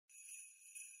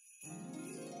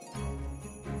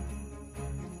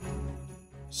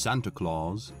Santa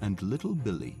Claus and Little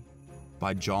Billee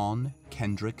by John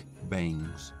Kendrick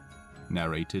Bangs,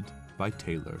 narrated by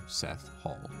Taylor Seth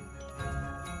Hall.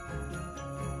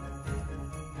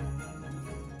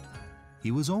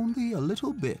 He was only a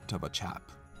little bit of a chap,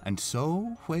 and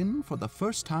so when, for the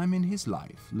first time in his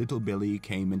life, little Billee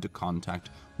came into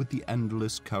contact with the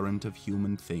endless current of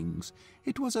human things,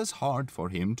 it was as hard for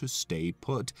him to stay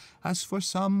put as for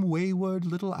some wayward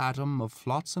little atom of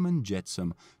flotsam and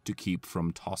jetsam to keep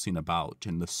from tossing about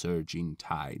in the surging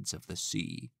tides of the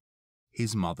sea.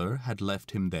 His mother had left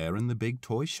him there in the big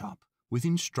toy shop, with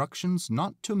instructions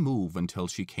not to move until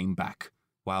she came back,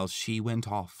 while she went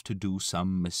off to do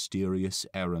some mysterious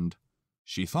errand.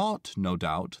 She thought, no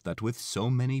doubt, that with so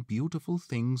many beautiful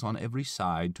things on every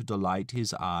side to delight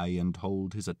his eye and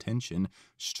hold his attention,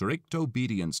 strict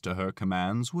obedience to her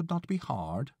commands would not be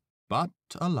hard. But,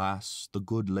 alas, the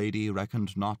good lady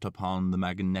reckoned not upon the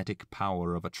magnetic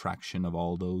power of attraction of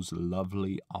all those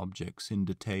lovely objects in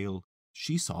detail.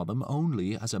 She saw them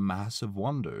only as a mass of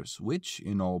wonders, which,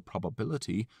 in all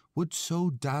probability, would so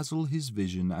dazzle his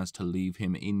vision as to leave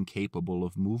him incapable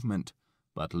of movement.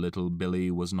 But little Billee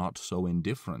was not so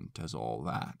indifferent as all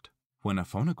that. When a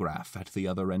phonograph at the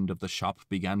other end of the shop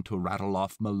began to rattle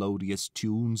off melodious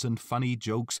tunes and funny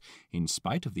jokes, in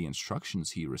spite of the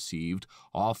instructions he received,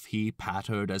 off he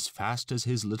pattered as fast as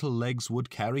his little legs would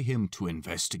carry him to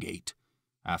investigate.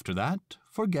 After that,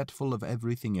 forgetful of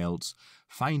everything else,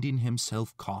 finding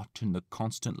himself caught in the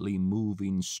constantly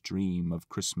moving stream of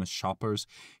Christmas shoppers,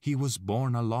 he was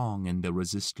borne along in the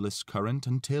resistless current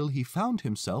until he found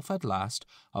himself at last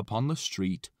upon the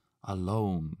street,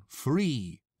 alone,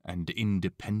 free, and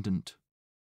independent.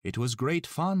 It was great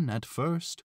fun at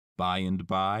first. By and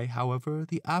by, however,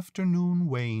 the afternoon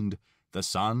waned. The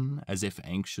sun, as if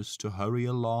anxious to hurry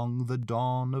along the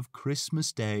dawn of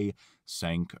Christmas Day,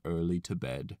 sank early to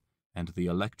bed, and the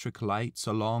electric lights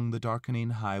along the darkening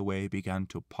highway began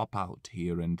to pop out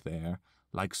here and there,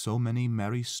 like so many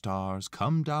merry stars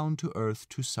come down to earth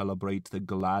to celebrate the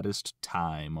gladdest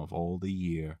time of all the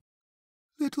year.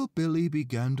 Little Billee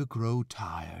began to grow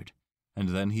tired, and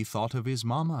then he thought of his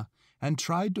mamma, and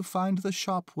tried to find the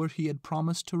shop where he had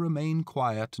promised to remain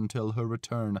quiet until her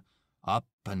return. Up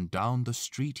and down the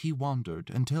street he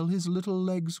wandered until his little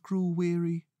legs grew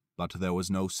weary, but there was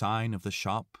no sign of the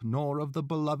shop nor of the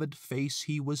beloved face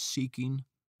he was seeking.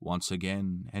 Once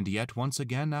again, and yet once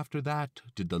again after that,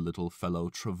 did the little fellow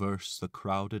traverse the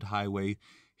crowded highway,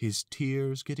 his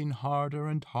tears getting harder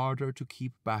and harder to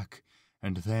keep back,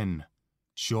 and then,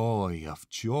 joy of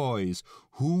joys,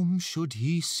 whom should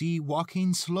he see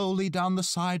walking slowly down the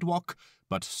sidewalk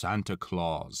but Santa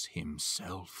Claus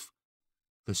himself?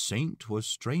 The saint was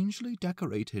strangely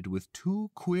decorated with two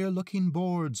queer-looking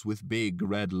boards with big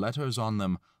red letters on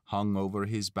them, hung over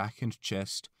his back and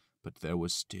chest, but there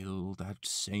was still that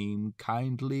same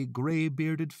kindly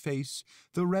gray-bearded face,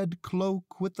 the red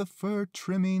cloak with the fur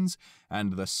trimmings,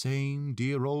 and the same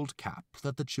dear old cap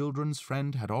that the children's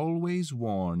friend had always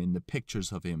worn in the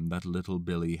pictures of him that little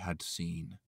Billee had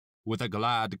seen. With a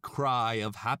glad cry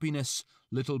of happiness,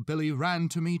 little Billee ran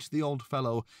to meet the old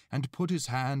fellow and put his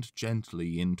hand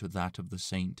gently into that of the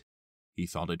saint. He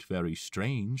thought it very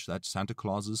strange that Santa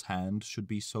Claus's hand should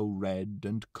be so red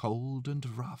and cold and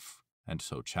rough, and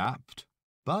so chapped.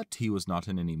 But he was not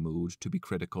in any mood to be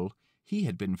critical. He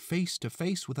had been face to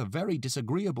face with a very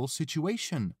disagreeable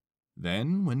situation.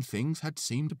 Then, when things had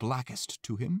seemed blackest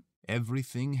to him,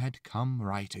 everything had come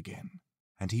right again,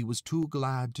 and he was too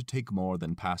glad to take more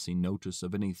than passing notice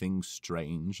of anything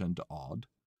strange and odd.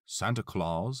 Santa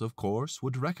Claus, of course,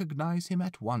 would recognize him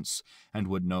at once, and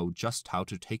would know just how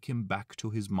to take him back to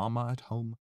his mamma at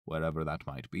home, wherever that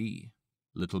might be.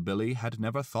 Little Billee had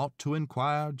never thought to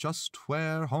inquire just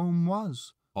where home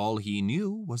was. All he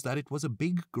knew was that it was a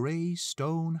big gray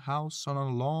stone house on a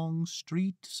long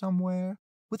street somewhere,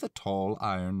 with a tall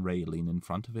iron railing in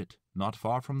front of it, not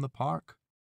far from the park.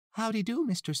 "Howdy-do,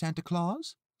 Mr. Santa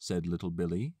Claus," said little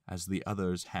Billee, as the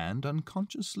other's hand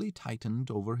unconsciously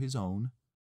tightened over his own.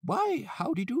 "Why,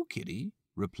 howdy-do, kiddie,"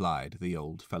 replied the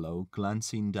old fellow,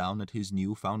 glancing down at his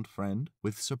new-found friend,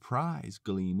 with surprise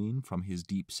gleaming from his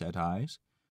deep-set eyes.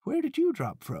 "Where did you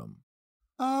drop from?"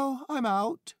 "Oh, I'm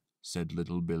out," said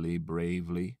little Billee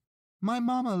bravely. "My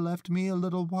mamma left me a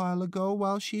little while ago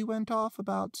while she went off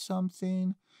about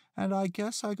something, and I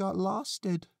guess I got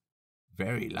losted."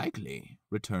 "Very likely,"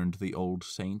 returned the old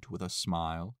saint with a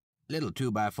smile. "Little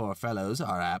 2x4 fellows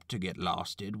are apt to get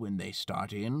losted when they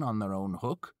start in on their own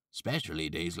hook, especially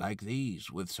days like these,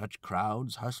 with such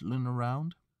crowds hustling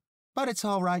around." "But it's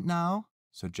all right now,"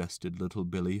 suggested little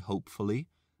Billee hopefully.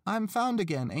 "I'm found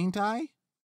again, ain't I?"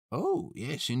 "Oh,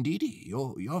 yes, indeedy.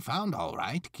 You're found all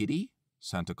right, Kitty,"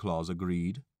 Santa Claus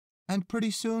agreed. "And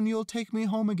pretty soon you'll take me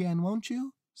home again, won't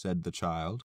you?" said the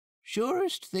child.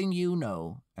 "Surest thing you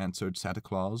know," answered Santa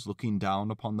Claus, looking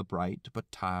down upon the bright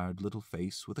but tired little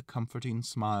face with a comforting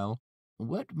smile.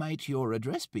 "What might your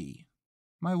address be?"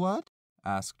 "My what?"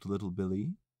 asked little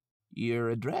Billee. "Your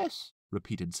address,"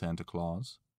 repeated Santa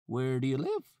Claus. "Where do you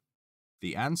live?"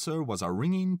 The answer was a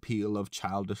ringing peal of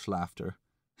childish laughter.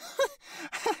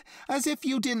 "As if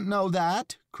you didn't know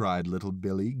that!" cried little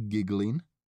Billee, giggling.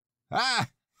 "Ha!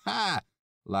 Ha!"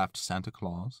 laughed Santa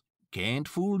Claus. "Can't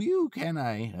fool you, can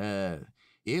I?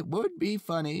 It would be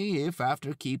funny if,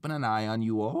 after keeping an eye on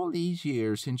you all these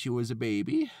years since you was a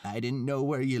baby, I didn't know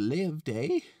where you lived,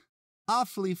 eh?"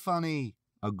 "Awfully funny,"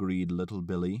 agreed little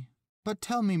Billee. "But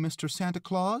tell me, Mr. Santa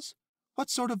Claus, what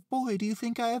sort of boy do you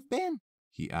think I have been?"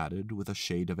 he added, with a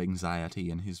shade of anxiety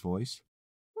in his voice.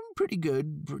 Pretty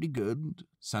good,"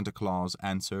 Santa Claus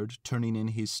answered, turning in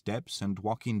his steps and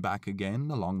walking back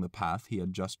again along the path he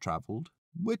had just traveled,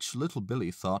 which little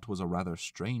Billee thought was a rather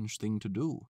strange thing to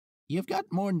do. "You've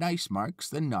got more nice marks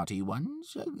than naughty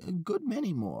ones, a good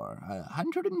many more,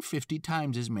 150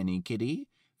 times as many, Kitty.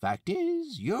 Fact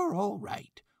is, you're all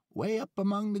right, way up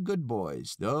among the good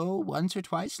boys, though once or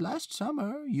twice last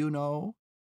summer, you know."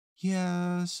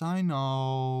 "Yes, I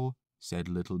know," said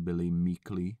little Billee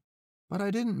meekly. "But I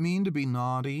didn't mean to be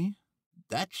naughty."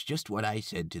 "That's just what I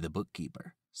said to the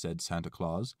bookkeeper," said Santa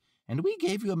Claus, "and we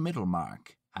gave you a middle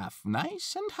mark, half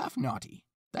nice and half naughty.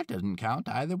 That doesn't count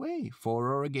either way, for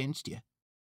or against you."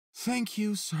 "Thank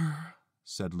you, sir,"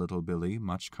 said little Billee,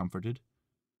 much comforted.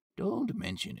 "Don't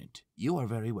mention it. You are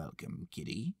very welcome,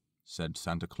 Kitty," said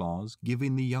Santa Claus,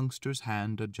 giving the youngster's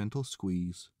hand a gentle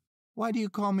squeeze. "Why do you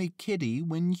call me Kitty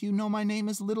when you know my name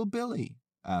is Little Billee?"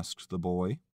 asked the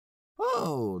boy.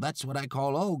 "Oh, that's what I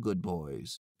call all good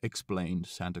boys," explained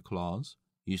Santa Claus.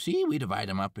 "You see, we divide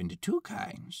 'em up into two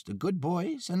kinds, the good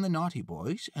boys and the naughty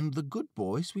boys, and the good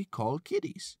boys we call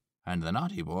kiddies, and the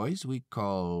naughty boys we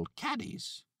call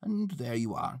caddies, and there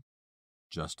you are."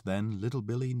 Just then little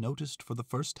Billee noticed for the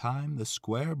first time the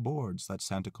square boards that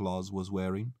Santa Claus was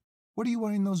wearing. "What are you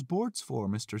wearing those boards for,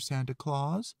 Mr. Santa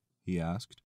Claus?" he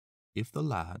asked. If the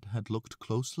lad had looked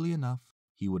closely enough,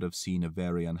 he would have seen a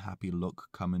very unhappy look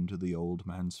come into the old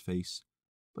man's face,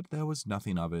 but there was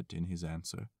nothing of it in his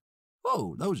answer.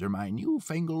 "Oh, those are my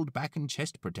new-fangled back and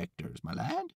chest protectors, my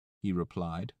lad," he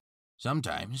replied.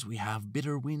 "Sometimes we have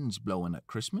bitter winds blowing at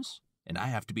Christmas, and I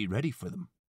have to be ready for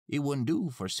them. It wouldn't do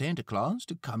for Santa Claus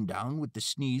to come down with the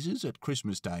sneezes at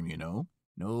Christmas time, you know.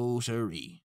 No,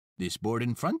 sirree. This board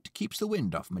in front keeps the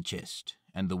wind off my chest,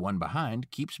 and the one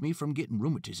behind keeps me from getting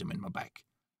rheumatism in my back.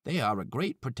 They are a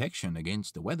great protection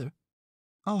against the weather."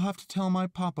 "I'll have to tell my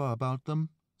papa about them,"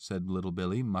 said little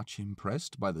Billee, much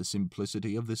impressed by the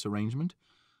simplicity of this arrangement.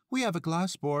 "We have a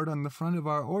glass board on the front of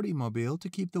our ordymobile to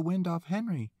keep the wind off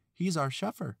Henry. He's our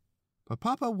chauffeur. But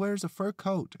Papa wears a fur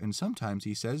coat, and sometimes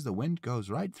he says the wind goes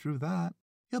right through that.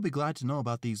 He'll be glad to know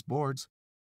about these boards."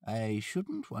 "I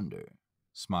shouldn't wonder,"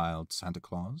 smiled Santa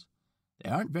Claus. "They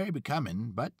aren't very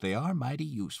becoming, but they are mighty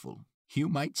useful. You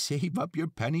might save up your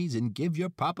pennies and give your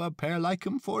papa a pair like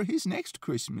 'em for his next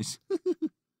Christmas."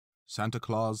 Santa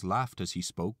Claus laughed as he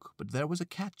spoke, but there was a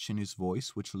catch in his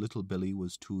voice which little Billee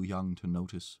was too young to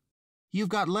notice. "You've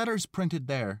got letters printed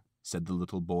there," said the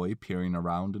little boy, peering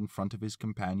around in front of his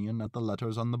companion at the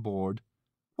letters on the board.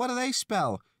 "What do they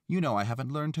spell? You know I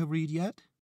haven't learned to read yet."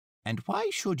 "And why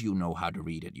should you know how to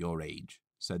read at your age?"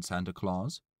 said Santa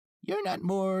Claus. "You're not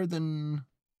more than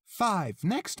 5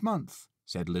 next month,"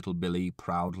 said little Billee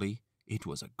proudly. It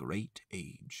was a great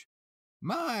age.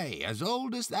 "My, as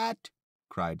old as that?"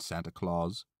 cried Santa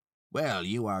Claus. "Well,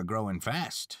 you are growing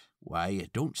fast. Why,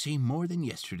 it don't seem more than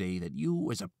yesterday that you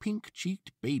was a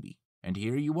pink-cheeked baby, and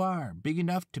here you are, big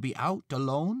enough to be out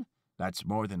alone. That's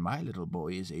more than my little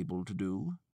boy is able to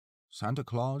do." Santa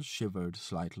Claus shivered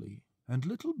slightly, and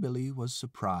little Billee was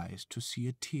surprised to see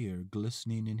a tear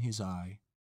glistening in his eye.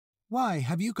 "Why,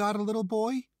 have you got a little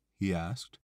boy?" he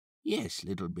asked. "Yes,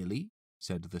 little Billee,"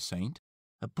 said the saint.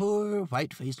 "A poor,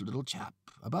 white-faced little chap,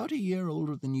 about a year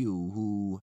older than you,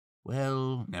 who—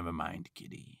 Well, never mind,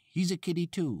 Kitty. He's a kitty,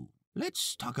 too.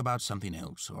 Let's talk about something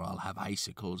else, or I'll have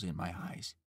icicles in my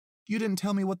eyes." "You didn't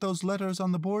tell me what those letters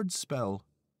on the board spell,"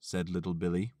 said little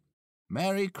Billee.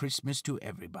 "Merry Christmas to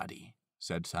everybody,"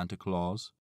 said Santa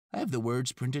Claus. "I have the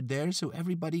words printed there so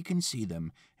everybody can see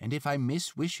them, and if I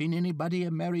miss wishing anybody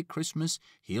a Merry Christmas,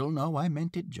 he'll know I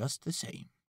meant it just the same."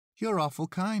 "You're awful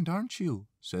kind, aren't you?"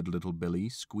 said little Billee,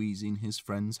 squeezing his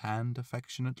friend's hand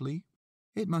affectionately.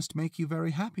 "It must make you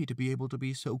very happy to be able to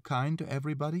be so kind to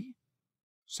everybody."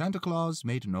 Santa Claus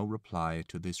made no reply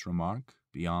to this remark,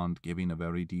 beyond giving a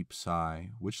very deep sigh,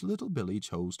 which little Billee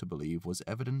chose to believe was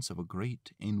evidence of a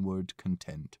great inward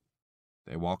content.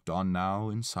 They walked on now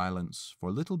in silence,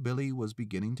 for little Billee was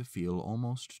beginning to feel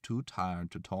almost too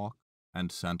tired to talk,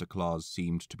 and Santa Claus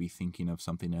seemed to be thinking of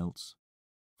something else.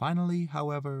 Finally,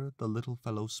 however, the little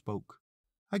fellow spoke.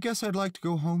 "I guess I'd like to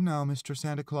go home now, Mr.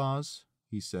 Santa Claus,"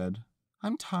 he said.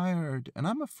 "I'm tired, and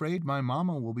I'm afraid my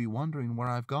mamma will be wondering where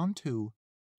I've gone to."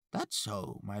 "That's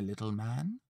so, my little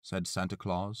man," said Santa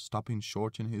Claus, stopping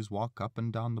short in his walk up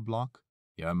and down the block.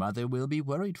 "Your mother will be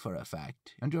worried for a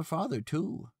fact, and your father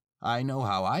too. I know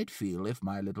how I'd feel if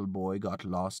my little boy got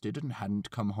losted and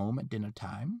hadn't come home at dinner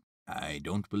time. I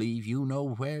don't believe you know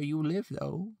where you live,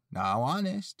 though. Now,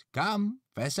 honest, come,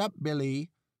 fess up,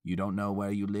 Billee. You don't know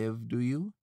where you live, do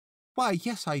you?" "Why,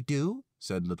 yes, I do,"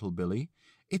 said little Billee.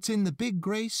 "It's in the big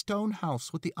gray stone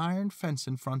house with the iron fence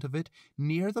in front of it,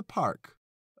 near the park."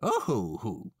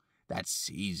 "Oh, that's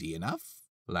easy enough,"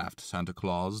 laughed Santa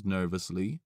Claus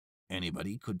nervously.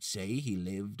 "Anybody could say he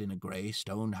lived in a gray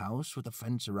stone house with a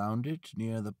fence around it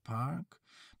near the park.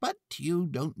 But you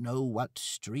don't know what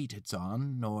street it's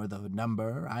on, nor the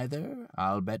number either.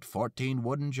 I'll bet 14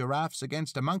 wooden giraffes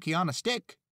against a monkey on a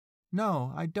stick."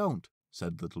 "No, I don't,"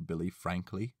 said little Billee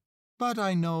frankly. "But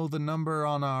I know the number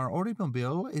on our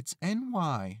automobile. It's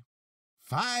NY.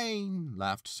 "Fine,"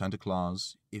 laughed Santa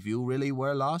Claus. "If you really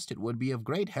were lost, it would be of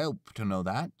great help to know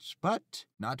that. But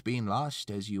not being lost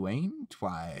as you ain't,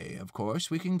 why, of course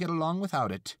we can get along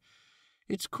without it.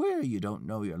 It's queer you don't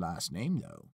know your last name,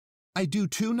 though." "I do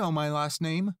too know my last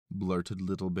name," blurted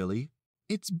little Billee.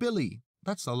 "It's Billee.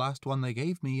 That's the last one they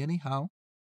gave me, anyhow."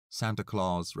 Santa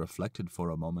Claus reflected for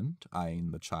a moment,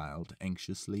 eyeing the child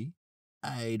anxiously.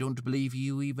 "I don't believe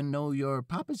you even know your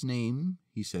papa's name,"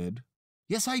 he said.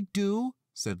 "Yes, I do,"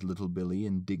 said little Billee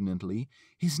indignantly.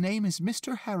 "His name is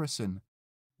Mr. Harrison."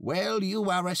 "Well, you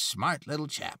are a smart little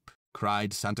chap,"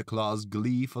 cried Santa Claus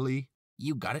gleefully.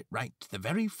 "You got it right the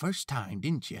very first time,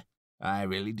 didn't you? I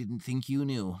really didn't think you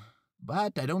knew.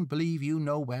 But I don't believe you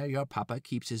know where your papa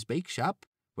keeps his bake shop,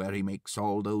 where he makes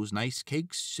all those nice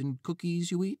cakes and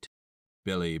cookies you eat."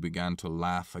 Billee began to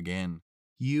laugh again.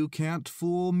 "You can't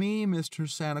fool me, Mr.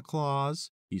 Santa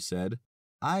Claus," he said.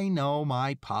 "I know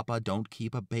my papa don't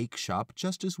keep a bake shop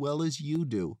just as well as you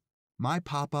do. My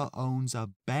papa owns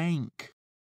a bank."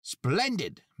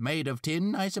 "Splendid! Made of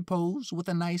tin, I suppose, with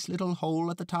a nice little hole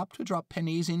at the top to drop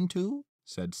pennies into,"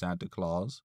 said Santa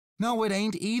Claus. "No, it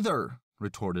ain't either,"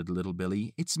 retorted little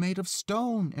Billee. "It's made of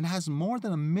stone and has more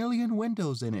than 1,000,000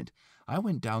 windows in it. I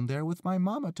went down there with my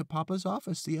mamma to papa's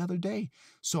office the other day,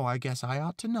 so I guess I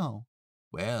ought to know."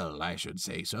 "Well, I should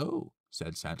say so,"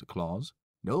 said Santa Claus.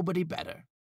 "Nobody better.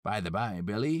 By the by,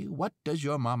 Billee, what does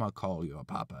your mamma call your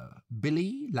papa?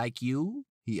 Billee, like you?"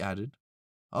 he added.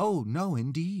 "Oh, no,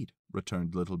 indeed,"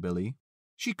 returned little Billee.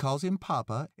 "She calls him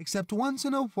Papa, except once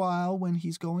in a while when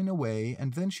he's going away,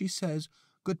 and then she says,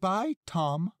 'Goodbye,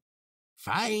 Tom.'"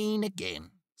 "Fine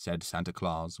again," said Santa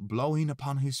Claus, blowing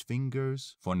upon his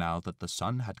fingers, for now that the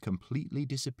sun had completely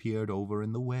disappeared over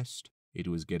in the west, it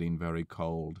was getting very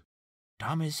cold.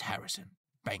 "Thomas Harrison,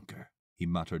 banker," he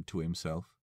muttered to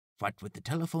himself. "What with the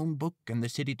telephone book and the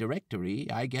city directory,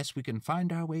 I guess we can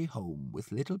find our way home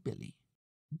with little Billee."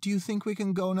 "Do you think we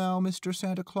can go now, Mr.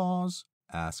 Santa Claus?"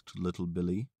 asked little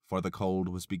Billee, for the cold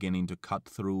was beginning to cut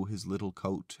through his little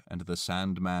coat, and the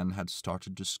Sandman had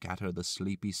started to scatter the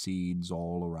sleepy seeds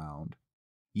all around.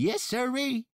 "Yes,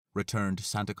 sirree," returned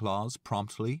Santa Claus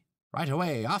promptly. "Right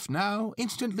away, off now,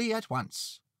 instantly at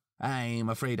once. I'm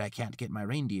afraid I can't get my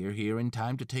reindeer here in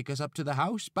time to take us up to the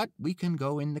house, but we can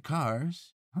go in the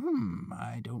cars.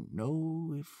 I don't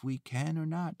know if we can or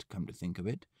not, come to think of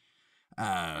it.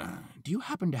 Do you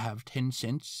happen to have 10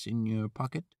 cents in your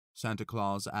pocket?" Santa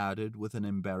Claus added with an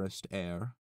embarrassed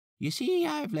air. "You see,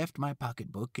 I've left my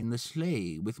pocketbook in the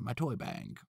sleigh with my toy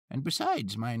bag, and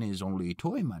besides, mine is only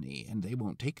toy money, and they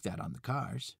won't take that on the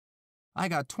cars." "I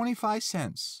got 25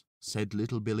 cents, said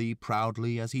little Billee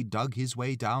proudly as he dug his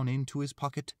way down into his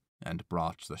pocket and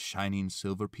brought the shining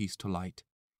silver piece to light.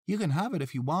 "You can have it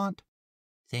if you want."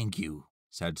 "Thank you,"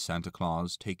 said Santa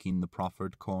Claus, taking the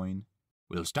proffered coin.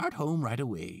 "We'll start home right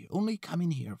away, only come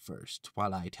in here first,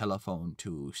 while I telephone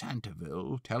to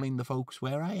Santaville, telling the folks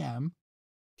where I am."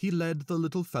 He led the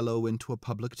little fellow into a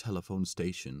public telephone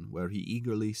station, where he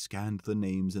eagerly scanned the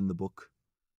names in the book.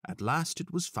 At last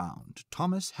it was found,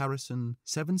 Thomas Harrison,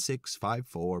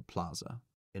 7654 Plaza.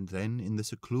 And then, in the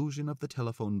seclusion of the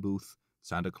telephone booth,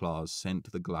 Santa Claus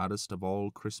sent the gladdest of all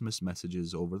Christmas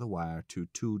messages over the wire to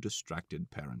 2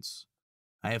 distracted parents.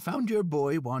 "I have found your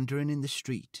boy wandering in the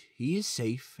street. He is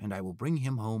safe, and I will bring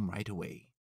him home right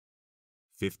away."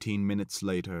 15 minutes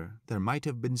later, there might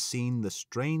have been seen the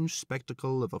strange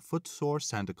spectacle of a footsore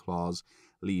Santa Claus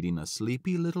leading a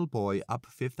sleepy little boy up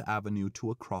Fifth Avenue to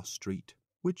a cross street,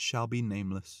 which shall be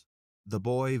nameless. The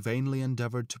boy vainly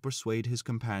endeavored to persuade his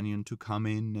companion to come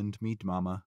in and meet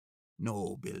Mamma.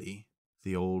 "No, Billy,"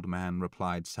 the old man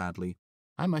replied sadly.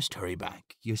 "I must hurry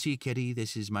back. You see, Kitty,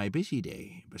 this is my busy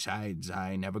day. Besides,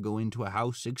 I never go into a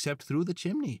house except through the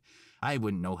chimney. I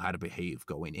wouldn't know how to behave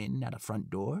going in at a front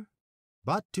door."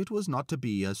 But it was not to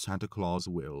be as Santa Claus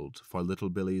willed, for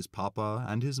little Billy's papa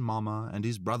and his mamma and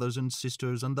his brothers and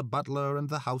sisters and the butler and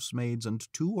the housemaids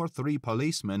and 2 or 3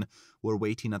 policemen were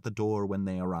waiting at the door when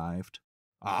they arrived.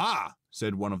 "Aha!"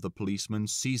 said one of the policemen,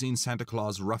 seizing Santa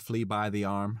Claus roughly by the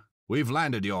arm. "We've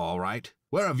landed you all right.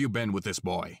 Where have you been with this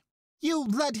boy?" "You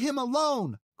let him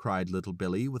alone!" cried little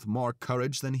Billy with more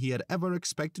courage than he had ever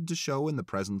expected to show in the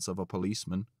presence of a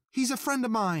policeman. "He's a friend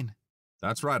of mine."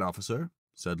 "That's right, officer,"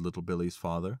 said little Billy's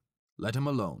father. "Let him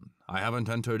alone. I haven't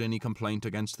entered any complaint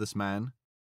against this man."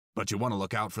 "But you want to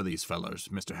look out for these fellers,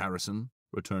 Mr. Harrison,"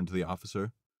 returned the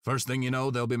officer. "First thing you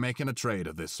know, they'll be making a trade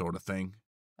of this sort of thing."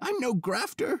 "I'm no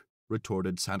grafter,"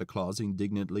 retorted Santa Claus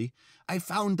indignantly. "I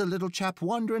found the little chap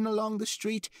wandering along the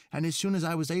street, and as soon as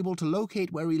I was able to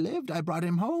locate where he lived, I brought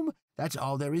him home. That's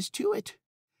all there is to it."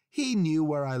 "He knew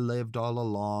where I lived all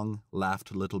along,"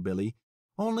 laughed little Billy.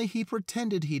 "Only he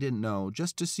pretended he didn't know,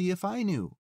 just to see if I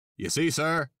knew." "You see,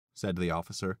 sir," said the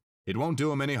officer, "it won't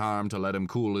do him any harm to let him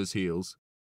cool his heels."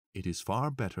 "It is far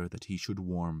better that he should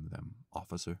warm them,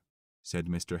 officer," said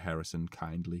Mr. Harrison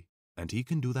kindly. "And he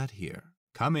can do that here.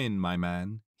 Come in, my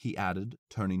man," he added,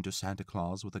 turning to Santa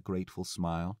Claus with a grateful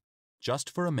smile. "Just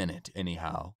for a minute,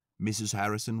 anyhow. Mrs.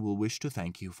 Harrison will wish to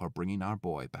thank you for bringing our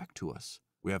boy back to us.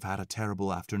 We have had a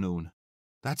terrible afternoon."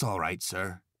 "That's all right,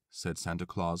 sir," said Santa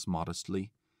Claus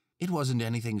modestly. "It wasn't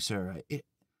anything, sir.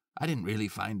 I didn't really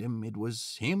find him. It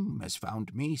was him as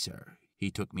found me, sir.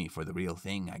 He took me for the real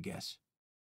thing, I guess."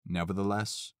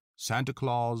 Nevertheless, Santa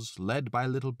Claus, led by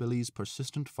little Billy's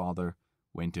persistent father,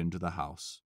 went into the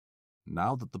house.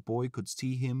 Now that the boy could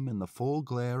see him in the full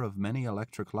glare of many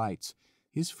electric lights,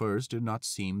 his furs did not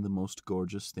seem the most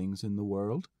gorgeous things in the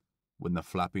world. When the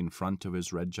flapping front of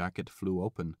his red jacket flew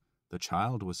open, the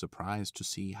child was surprised to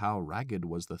see how ragged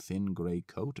was the thin gray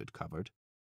coat it covered.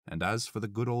 And as for the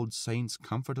good old saint's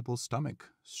comfortable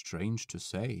stomach, strange to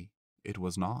say, it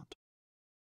was not.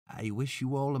 "I wish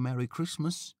you all a Merry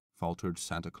Christmas," faltered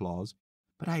Santa Claus,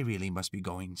 "but I really must be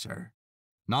going, sir."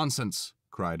 "Nonsense!"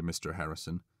 cried Mr.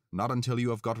 Harrison. "Not until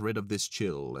you have got rid of this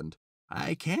chill, and—"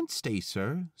 "I can't stay,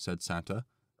 sir," said Santa.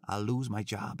 "I'll lose my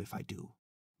job if I do."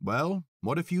 "Well,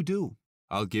 what if you do?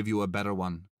 I'll give you a better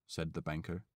one," said the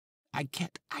banker. I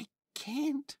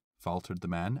can't, faltered the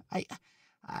man.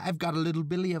 I've got a little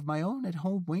Billy of my own at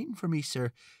home waiting for me,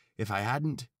 sir. If I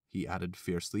hadn't," he added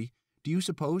fiercely, "do you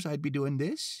suppose I'd be doing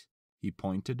this?" He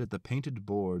pointed at the painted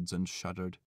boards and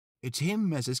shuddered. "It's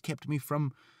him as has kept me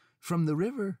from the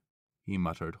river," he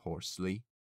muttered hoarsely.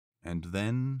 And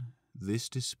then this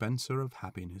dispenser of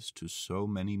happiness to so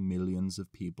many millions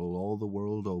of people all the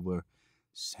world over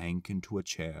sank into a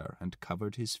chair and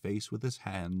covered his face with his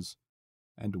hands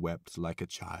and wept like a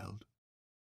child.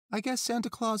 "I guess Santa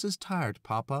Claus is tired,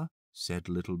 Papa," said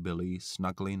little Billy,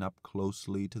 snuggling up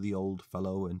closely to the old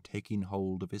fellow and taking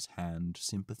hold of his hand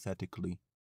sympathetically.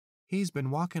 "He's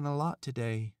been walking a lot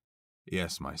today."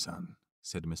 "Yes, my son,"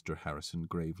 said Mr. Harrison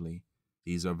gravely.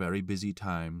 "These are very busy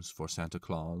times for Santa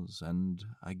Claus, and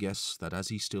I guess that as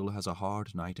he still has a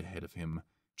hard night ahead of him,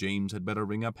 James had better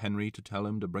ring up Henry to tell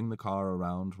him to bring the car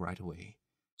around right away,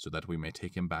 so that we may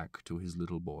take him back to his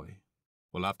little boy.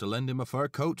 We'll have to lend him a fur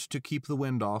coat to keep the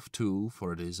wind off, too,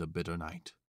 for it is a bitter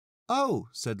night." "Oh,"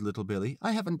 said little Billy,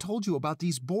 "I haven't told you about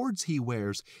these boards he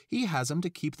wears. He has 'em to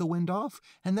keep the wind off,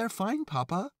 and they're fine,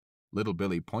 Papa." Little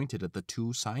Billy pointed at the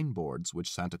 2 signboards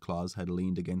which Santa Claus had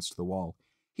leaned against the wall.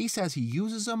 "He says he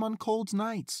uses 'em on cold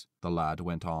nights," the lad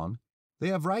went on. "They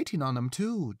have writing on 'em,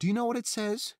 too. Do you know what it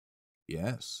says?"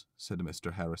 "Yes," said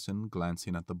Mr. Harrison,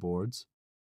 glancing at the boards.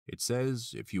 "It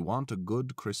says, if you want a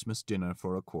good Christmas dinner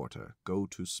for a quarter, go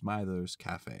to Smither's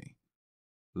Cafe."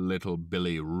 Little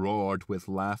Billy roared with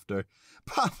laughter.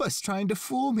 "Papa's trying to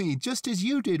fool me, just as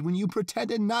you did when you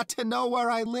pretended not to know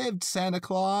where I lived, Santa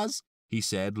Claus," he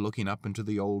said, looking up into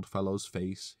the old fellow's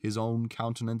face, his own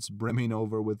countenance brimming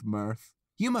over with mirth.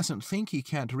 "You mustn't think he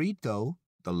can't read, though,"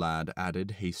 the lad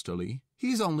added hastily.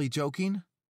 "He's only joking."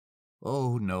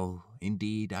 "Oh, no,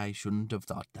 indeed, I shouldn't have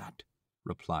thought that,"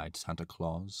 replied Santa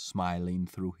Claus, smiling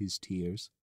through his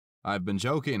tears. "I've been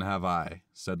joking, have I?"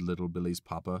 said little Billy's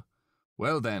papa.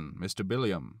 "Well then, Mr.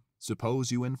 Billiam,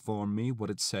 suppose you inform me what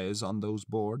it says on those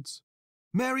boards."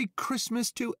 "Merry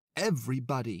Christmas to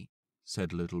everybody,"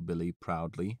 said little Billee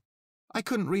proudly. "I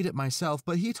couldn't read it myself,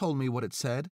 but he told me what it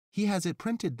said. He has it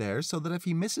printed there so that if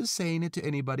he misses saying it to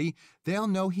anybody, they'll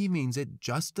know he means it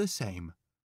just the same."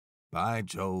 "By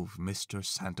Jove, Mr.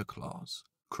 Santa Claus,"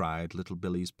 cried little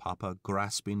Billee's papa,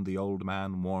 grasping the old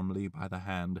man warmly by the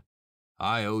hand,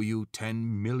 "I owe you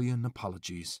 10,000,000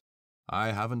 apologies.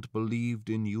 I haven't believed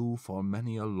in you for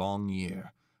many a long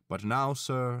year, but now,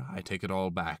 sir, I take it all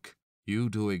back. You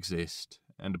do exist,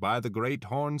 and by the great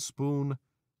horn spoon,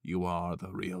 you are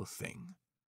the real thing."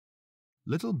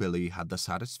 Little Billee had the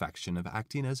satisfaction of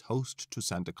acting as host to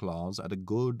Santa Claus at a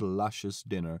good, luscious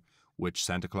dinner, which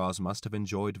Santa Claus must have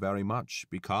enjoyed very much,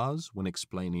 because, when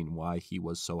explaining why he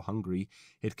was so hungry,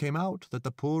 it came out that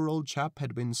the poor old chap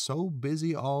had been so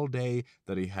busy all day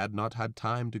that he had not had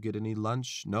time to get any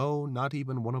lunch, no, not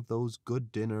even one of those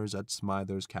good dinners at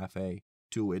Smither's Cafe,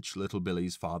 to which little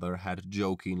Billee's father had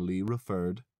jokingly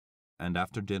referred. And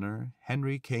after dinner,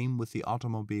 Henry came with the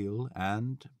automobile,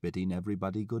 and, bidding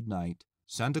everybody good night,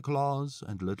 Santa Claus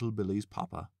and little Billee's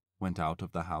papa went out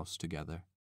of the house together.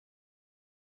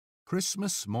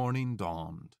 Christmas morning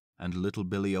dawned, and little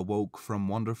Billee awoke from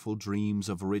wonderful dreams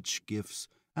of rich gifts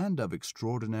and of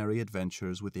extraordinary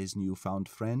adventures with his new-found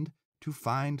friend, to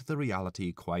find the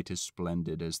reality quite as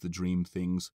splendid as the dream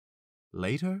things.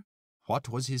 Later, what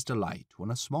was his delight when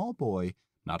a small boy,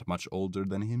 not much older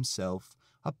than himself,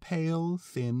 a pale,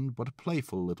 thin, but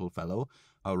playful little fellow,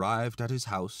 arrived at his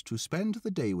house to spend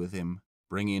the day with him,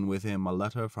 bringing with him a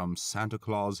letter from Santa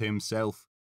Claus himself.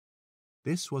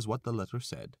 This was what the letter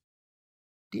said.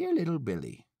 "Dear little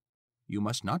Billee, you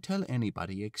must not tell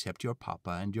anybody except your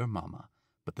papa and your mamma,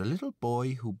 but the little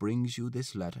boy who brings you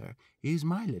this letter is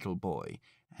my little boy,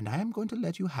 and I am going to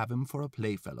let you have him for a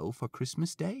playfellow for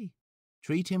Christmas Day.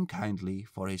 Treat him kindly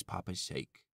for his papa's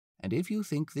sake, and if you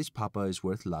think this papa is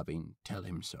worth loving, tell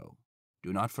him so.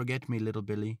 Do not forget me, little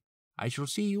Billee. I shall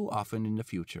see you often in the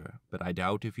future, but I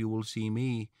doubt if you will see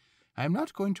me. I am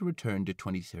not going to return to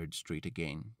 23rd Street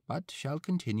again, but shall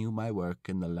continue my work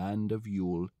in the land of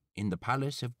Yule, in the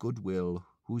Palace of Goodwill,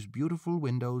 whose beautiful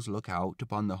windows look out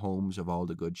upon the homes of all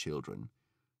the good children.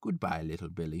 Goodbye, little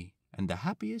Billee, and the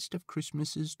happiest of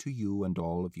Christmases to you and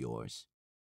all of yours.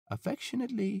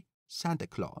 Affectionately, Santa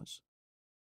Claus."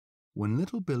 When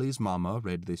little Billee's mamma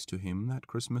read this to him that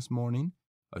Christmas morning,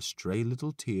 a stray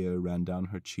little tear ran down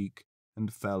her cheek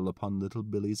and fell upon little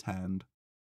Billee's hand.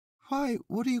 "Why,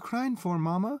 what are you crying for,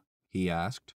 mamma?" he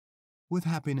asked. "With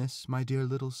happiness, my dear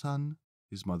little son,"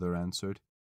 his mother answered.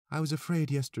 "I was afraid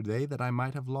yesterday that I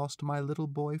might have lost my little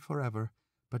boy forever,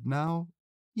 but now—"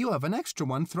 "You have an extra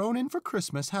one thrown in for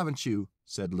Christmas, haven't you?"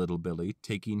 said little Billee,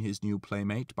 taking his new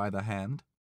playmate by the hand.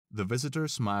 The visitor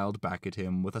smiled back at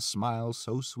him with a smile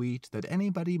so sweet that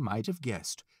anybody might have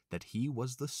guessed that he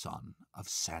was the son of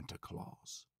Santa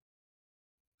Claus.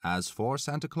 As for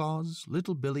Santa Claus,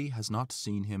 little Billee has not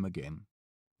seen him again.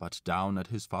 But down at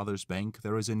his father's bank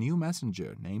there is a new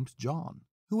messenger named John,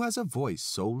 who has a voice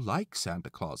so like Santa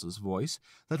Claus's voice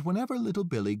that whenever little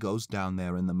Billee goes down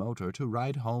there in the motor to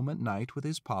ride home at night with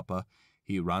his papa,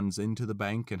 he runs into the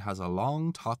bank and has a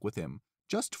long talk with him,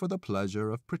 just for the pleasure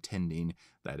of pretending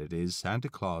that it is Santa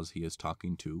Claus he is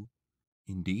talking to.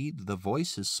 Indeed, the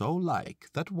voice is so like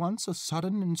that once a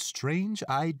sudden and strange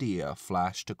idea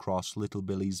flashed across little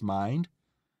Billee's mind.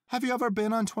 "Have you ever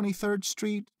been on 23rd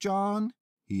Street, John?"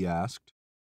 he asked.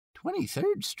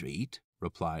 23rd Street?"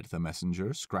 replied the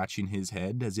messenger, scratching his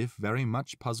head as if very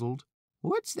much puzzled.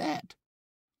 "What's that?"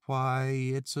 "Why,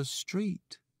 it's a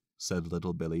street," said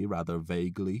little Billee rather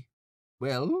vaguely.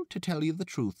 "Well, to tell you the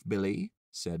truth, Billee,"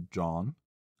 said John,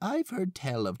 "I've heard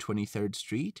tell of 23rd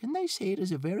Street, and they say it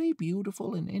is a very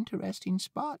beautiful and interesting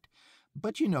spot.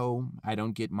 But, you know, I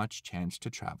don't get much chance to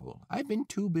travel. I've been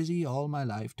too busy all my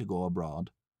life to go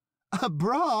abroad."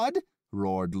 "Abroad?"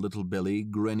 roared little Billee,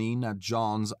 grinning at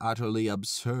John's utterly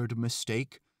absurd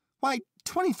mistake. "Why,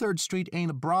 23rd Street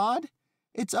ain't abroad.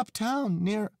 It's uptown,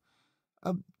 near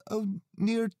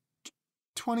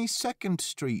 22nd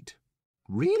Street."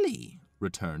 "Really?"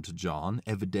 returned John,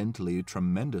 evidently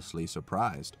tremendously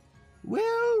surprised.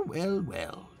 Well,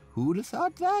 who'd have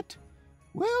thought that?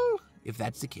 Well, if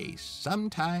that's the case,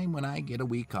 sometime when I get a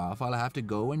week off, I'll have to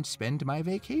go and spend my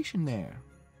vacation there."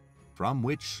 From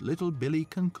which little Billee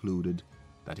concluded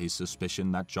that his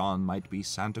suspicion that John might be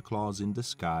Santa Claus in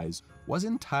disguise was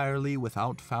entirely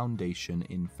without foundation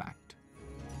in fact.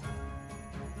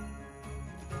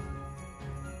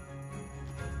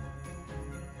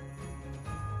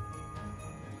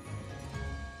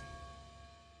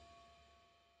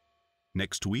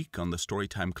 Next week on the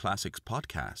Storytime Classics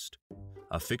podcast,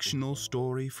 a fictional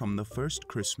story from the first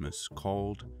Christmas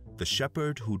called The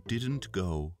Shepherd Who Didn't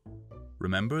Go.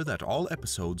 Remember that all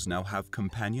episodes now have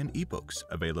companion ebooks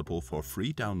available for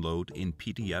free download in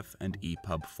PDF and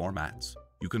EPUB formats.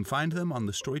 You can find them on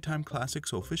the Storytime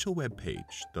Classics official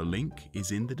webpage. The link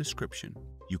is in the description.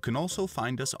 You can also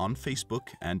find us on Facebook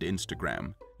and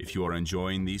Instagram. If you are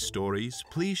enjoying these stories,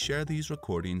 please share these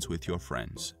recordings with your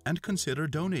friends and consider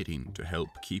donating to help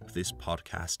keep this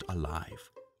podcast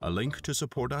alive. A link to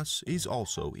support us is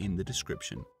also in the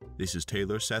description. This is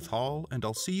Taylor Seth Hall, and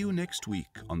I'll see you next week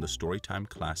on the Storytime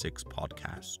Classics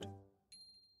podcast.